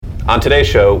On today's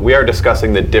show, we are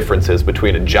discussing the differences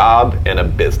between a job and a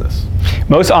business.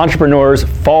 Most entrepreneurs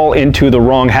fall into the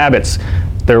wrong habits.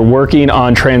 They're working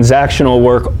on transactional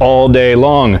work all day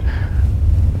long.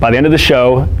 By the end of the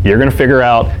show, you're going to figure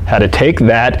out how to take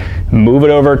that, move it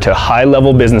over to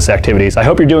high-level business activities. I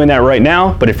hope you're doing that right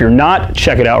now, but if you're not,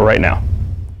 check it out right now.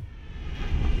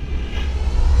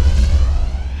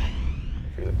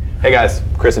 Hey guys,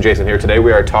 Chris and Jason here. Today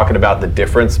we are talking about the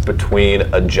difference between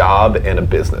a job and a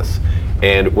business.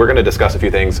 And we're going to discuss a few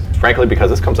things, frankly,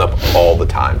 because this comes up all the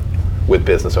time with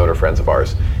business owner friends of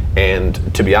ours.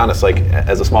 And to be honest, like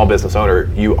as a small business owner,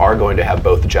 you are going to have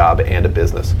both a job and a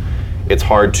business. It's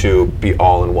hard to be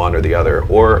all in one or the other,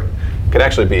 or it could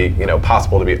actually be,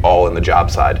 possible to be all in the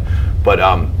job side. But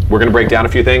we're going to break down a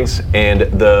few things, and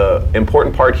the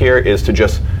important part here is to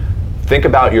just think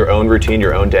about your own routine,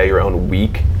 your own day, your own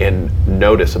week, and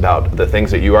notice about the things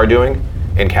that you are doing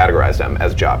and categorize them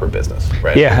as job or business,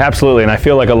 right? Yeah, absolutely. And I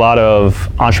feel like a lot of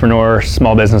entrepreneurs,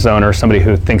 small business owners, somebody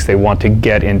who thinks they want to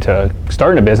get into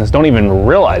starting a business don't even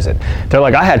realize it. They're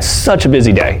like, I had such a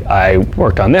busy day. I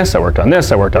worked on this, I worked on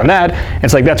this, I worked on that. And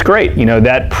it's like, that's great.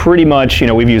 That pretty much,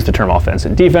 we've used the term offense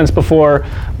and defense before.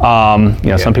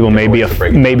 Some people may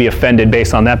be offended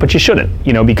based on that, but you shouldn't,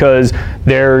 because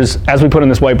there's, as we put on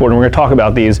this whiteboard, and we're going to talk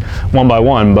about these one by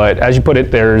one, but as you put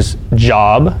it, there's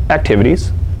job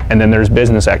activities, and then there's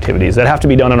business activities that have to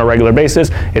be done on a regular basis.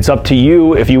 It's up to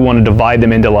you if you want to divide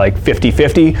them into like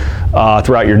 50-50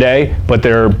 throughout your day, but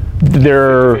they're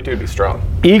 50 would be strong.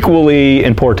 Equally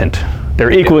important.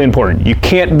 They're equally important. You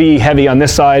can't be heavy on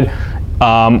this side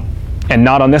and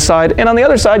not on this side. And on the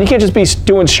other side, you can't just be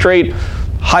doing straight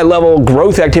high-level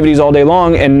growth activities all day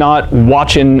long and not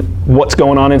watching what's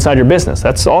going on inside your business.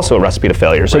 That's also a recipe to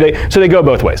failure. So they go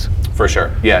both ways. For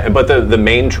sure, yeah. But the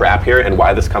main trap here, and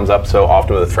why this comes up so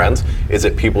often with friends, is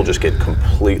that people just get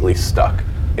completely stuck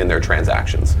in their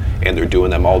transactions, and they're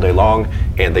doing them all day long,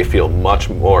 and they feel much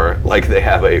more like they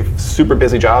have a super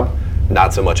busy job,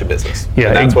 not so much a business. Yeah,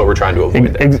 and that's what we're trying to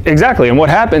avoid there. Exactly. And what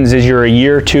happens is you're a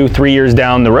year, 2, 3 years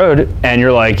down the road, and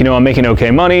you're like, I'm making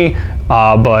okay money,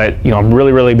 but I'm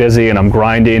really, really busy and I'm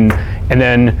grinding. And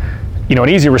then, an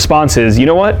easy response is, you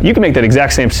know what? You can make that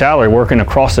exact same salary working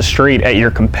across the street at your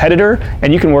competitor,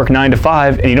 and you can work 9 to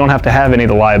 5, and you don't have to have any of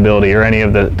the liability or any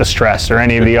of the stress or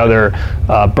any of the other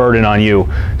burden on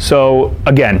you. So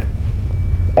again,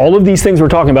 all of these things we're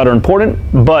talking about are important,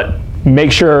 but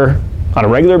make sure on a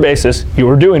regular basis, you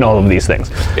are doing all of these things.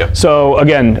 Yep. So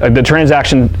again, the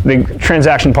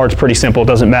transaction part's pretty simple. It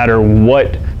doesn't matter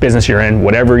what business you're in,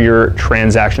 whatever your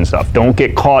transaction stuff. Don't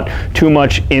get caught too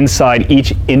much inside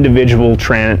each individual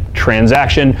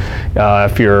transaction.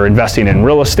 If you're investing in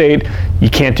real estate, you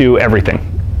can't do everything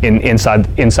inside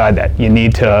that. You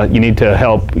need to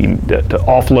help to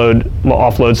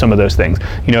offload some of those things.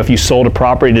 If you sold a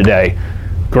property today,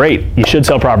 great, you should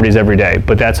sell properties every day,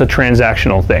 but that's a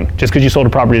transactional thing. Just because you sold a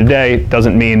property today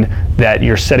doesn't mean that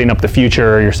you're setting up the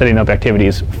future or you're setting up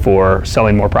activities for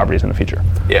selling more properties in the future.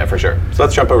 Yeah, for sure. So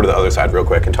let's jump over to the other side real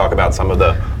quick and talk about some of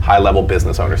the high-level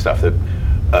business owner stuff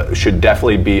that should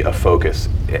definitely be a focus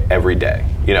every day.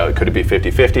 Could it be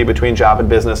 50-50 between job and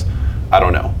business? I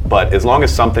don't know. But as long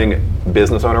as something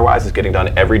business owner-wise is getting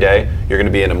done every day, you're going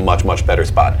to be in a much, much better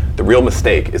spot. The real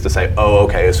mistake is to say, oh,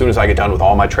 okay, as soon as I get done with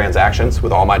all my transactions,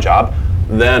 with all my job,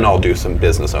 then I'll do some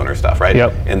business owner stuff, right?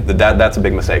 Yep. And that's a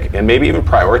big mistake. And maybe even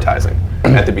prioritizing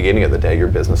at the beginning of the day your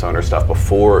business owner stuff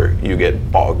before you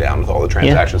get bogged down with all the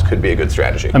transactions could be a good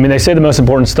strategy. I mean, they say the most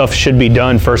important stuff should be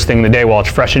done first thing in the day while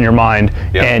it's fresh in your mind.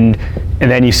 Yep. And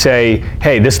then you say,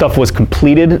 hey, this stuff was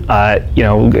completed.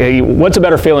 What's a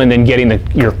better feeling than getting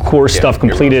your core stuff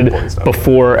completed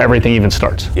before everything even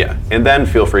starts? Yeah, and then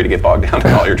feel free to get bogged down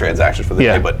in all your transactions for the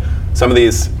day. But some of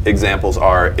these examples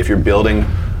are, if you're building,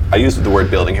 I used the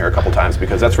word building here a couple times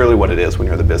because that's really what it is when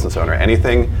you're the business owner.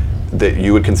 Anything that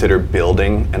you would consider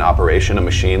building an operation, a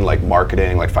machine, like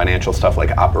marketing, like financial stuff,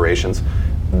 like operations,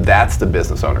 that's the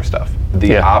business owner stuff,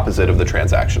 the opposite of the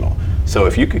transactional. So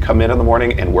if you could come in the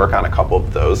morning and work on a couple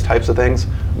of those types of things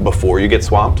before you get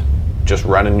swamped, just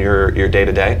running your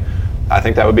day-to-day, I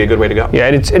think that would be a good way to go. Yeah,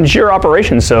 it's your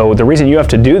operation, so the reason you have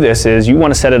to do this is you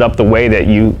want to set it up the way that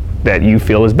you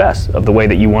feel is best, of the way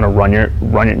that you want to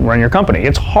run your company.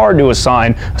 It's hard to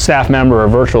assign a staff member or a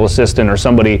virtual assistant or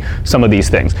somebody some of these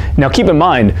things. Now keep in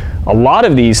mind, a lot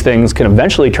of these things can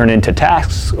eventually turn into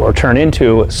tasks or turn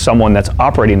into someone that's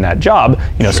operating that job,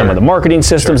 some of the marketing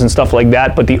systems and stuff like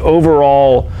that, but the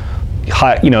overall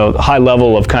high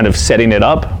level of kind of setting it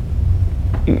up,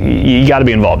 you got to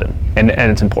be involved in,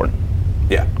 and it's important.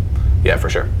 Yeah,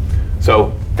 for sure.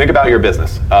 So think about your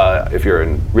business. If you're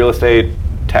in real estate,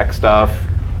 tech stuff,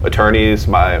 attorneys,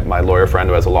 my lawyer friend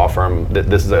who has a law firm,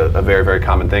 this is a very, very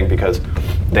common thing because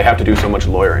they have to do so much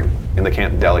lawyering and they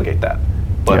can't delegate that.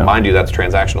 But mind you, that's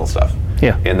transactional stuff.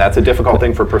 Yeah. And that's a difficult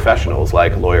thing for professionals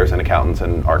like lawyers and accountants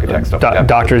and architects, stuff like that.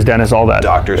 Doctors, dentists, all that.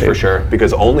 Doctors for sure,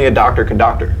 because only a doctor can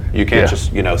doctor. You can't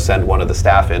just send one of the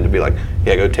staff in to be like,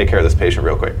 yeah, go take care of this patient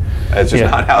real quick. It's just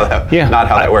not how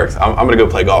that works. I'm going to go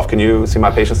play golf. Can you see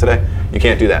my patients today? You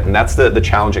can't do that. And that's the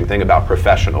challenging thing about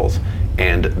professionals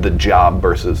and the job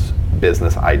versus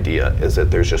business idea is that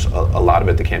there's just a lot of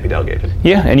it that can't be delegated.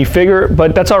 Yeah, and you figure,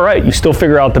 but that's all right. You still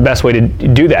figure out the best way to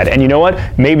do that. And you know what?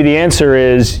 Maybe the answer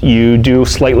is you do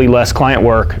slightly less client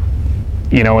work,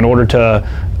 in order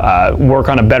to work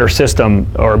on a better system,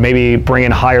 or maybe bring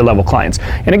in higher level clients.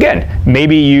 And again,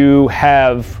 maybe you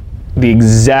have the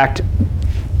exact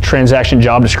transaction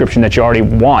job description that you already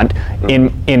want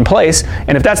in place,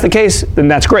 and if that's the case, then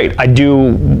that's great. I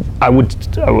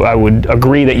would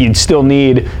agree that you'd still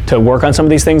need to work on some of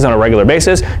these things on a regular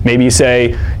basis. Maybe you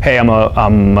say, hey, I'm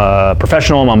a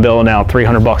professional, I'm billing out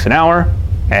 $300 an hour,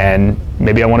 and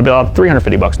maybe I want to bill out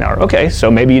 $350 an hour. Okay,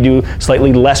 so maybe you do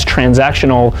slightly less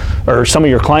transactional, or some of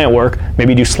your client work,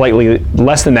 maybe you do slightly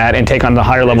less than that and take on the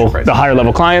higher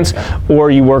level clients,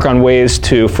 or you work on ways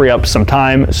to free up some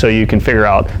time so you can figure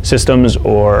out systems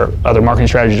or other marketing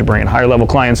strategies to bring in higher level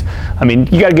clients. I mean,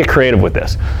 you got to get creative with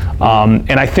this.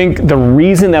 And I think the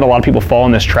reason that a lot of people fall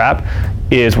in this trap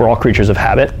is we're all creatures of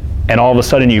habit, and all of a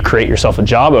sudden you create yourself a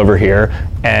job over here,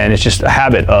 and it's just a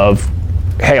habit of,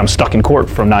 hey, I'm stuck in court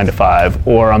from 9 to 5,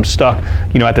 or I'm stuck,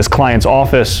 at this client's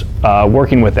office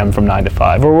working with them from 9 to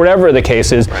 5, or whatever the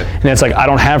case is. Right. And it's like, I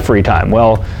don't have free time.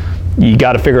 Well, you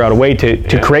got to figure out a way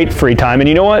to create free time. And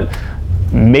you know what?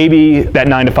 Maybe that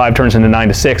 9 to 5 turns into 9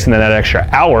 to 6, and then that extra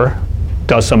hour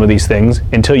does some of these things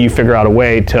until you figure out a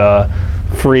way to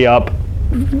free up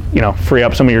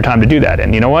some of your time to do that.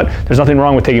 And you know what? There's nothing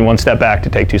wrong with taking one step back to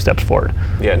take 2 steps forward.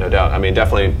 Yeah, no doubt. I mean,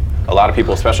 definitely. A lot of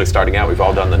people, especially starting out, we've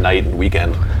all done the night and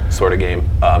weekend sort of game,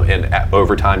 and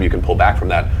over time you can pull back from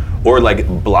that. Or like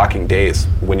blocking days.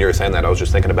 When you were saying that, I was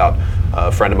just thinking about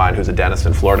a friend of mine who's a dentist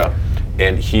in Florida,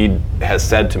 and he has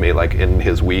said to me, like in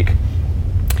his week,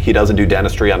 he doesn't do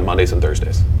dentistry on Mondays and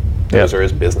Thursdays. Those are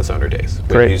his business owner days.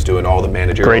 Great. He's doing all the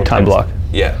managerial. Great time block.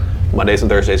 Yeah, Mondays and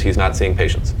Thursdays he's not seeing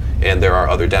patients, and there are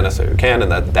other dentists who can,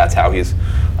 and that's how he's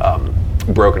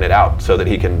broken it out so that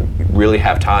he can really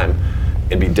have time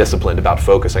and be disciplined about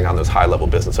focusing on those high-level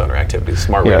business owner activities.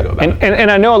 Smart way to go about it.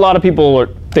 And I know a lot of people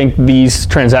think these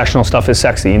transactional stuff is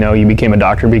sexy. You became a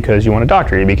doctor because you want a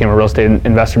doctor. You became a real estate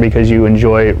investor because you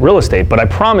enjoy real estate. But I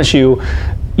promise you,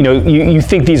 you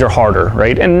think these are harder,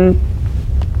 right? And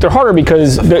they're harder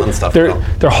because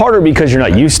they're harder because you're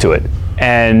not used to it.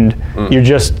 And it's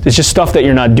just stuff that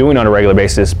you're not doing on a regular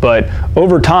basis. But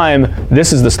over time,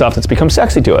 this is the stuff that's become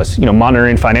sexy to us.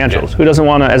 Monitoring financials. Yeah. Who doesn't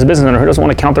want to, as a business owner, who doesn't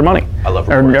want to count their money? I love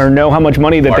or know how much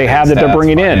money that they have that they're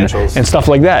bringing in and stuff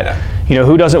like that. Yeah.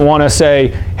 Who doesn't want to say,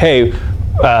 hey,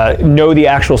 know the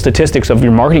actual statistics of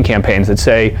your marketing campaigns that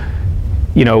say,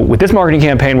 with this marketing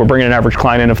campaign, we're bringing an average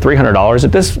client in of $300.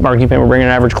 At this marketing campaign, we're bringing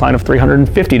an average client of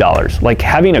 $350. Like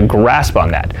having a grasp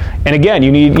on that. And again,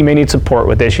 you may need support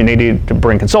with this. You need to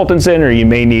bring consultants in, or you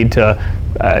may need to,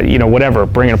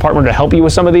 bring an partner to help you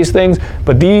with some of these things.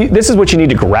 But this is what you need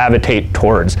to gravitate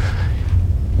towards.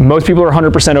 Most people are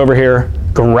 100% over here.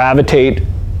 Gravitate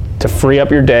to free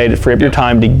up your day, to free up your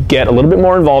time, to get a little bit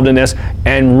more involved in this,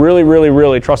 and really, really,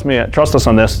 really trust us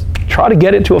on this. Try to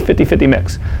get it to a 50-50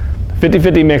 mix.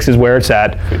 50-50 mix is where it's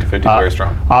at. 50-50 very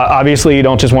strong. Obviously, you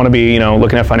don't just want to be,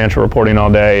 looking at financial reporting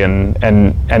all day and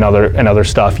other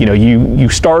stuff. You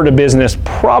started a business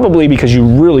probably because you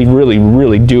really, really,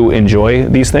 really do enjoy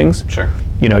these things. Sure.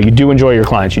 You do enjoy your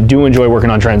clients. You do enjoy working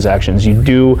on transactions.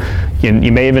 You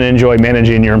may even enjoy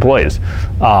managing your employees.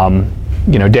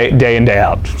 Day in, day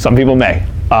out. Some people may.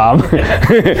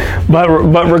 But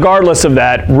regardless of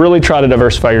that, really try to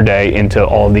diversify your day into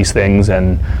all of these things,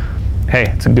 and hey,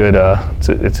 it's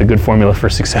a good formula for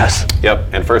success. Yep,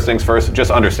 and first things first, just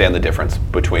understand the difference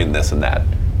between this and that,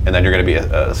 and then you're going to be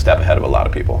a step ahead of a lot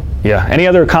of people. Yeah, any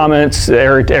other comments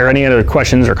or any other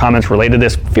questions or comments related to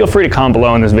this, feel free to comment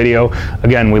below in this video.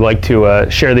 Again, we like to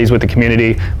share these with the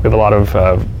community. We have a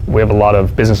lot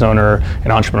of business owner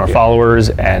and entrepreneur followers,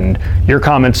 and your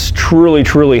comments truly,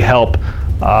 truly help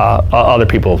other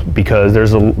people, because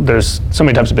there's so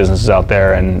many types of businesses out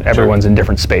there, and everyone's in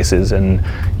different spaces, and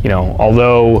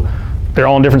although they're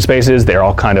all in different spaces, they're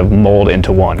all kind of mold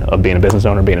into one of being a business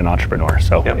owner, being an entrepreneur.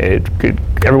 So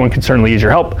everyone could certainly use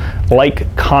your help.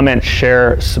 Like, comment,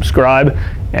 share, subscribe,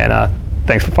 and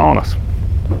thanks for following us.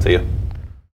 See you.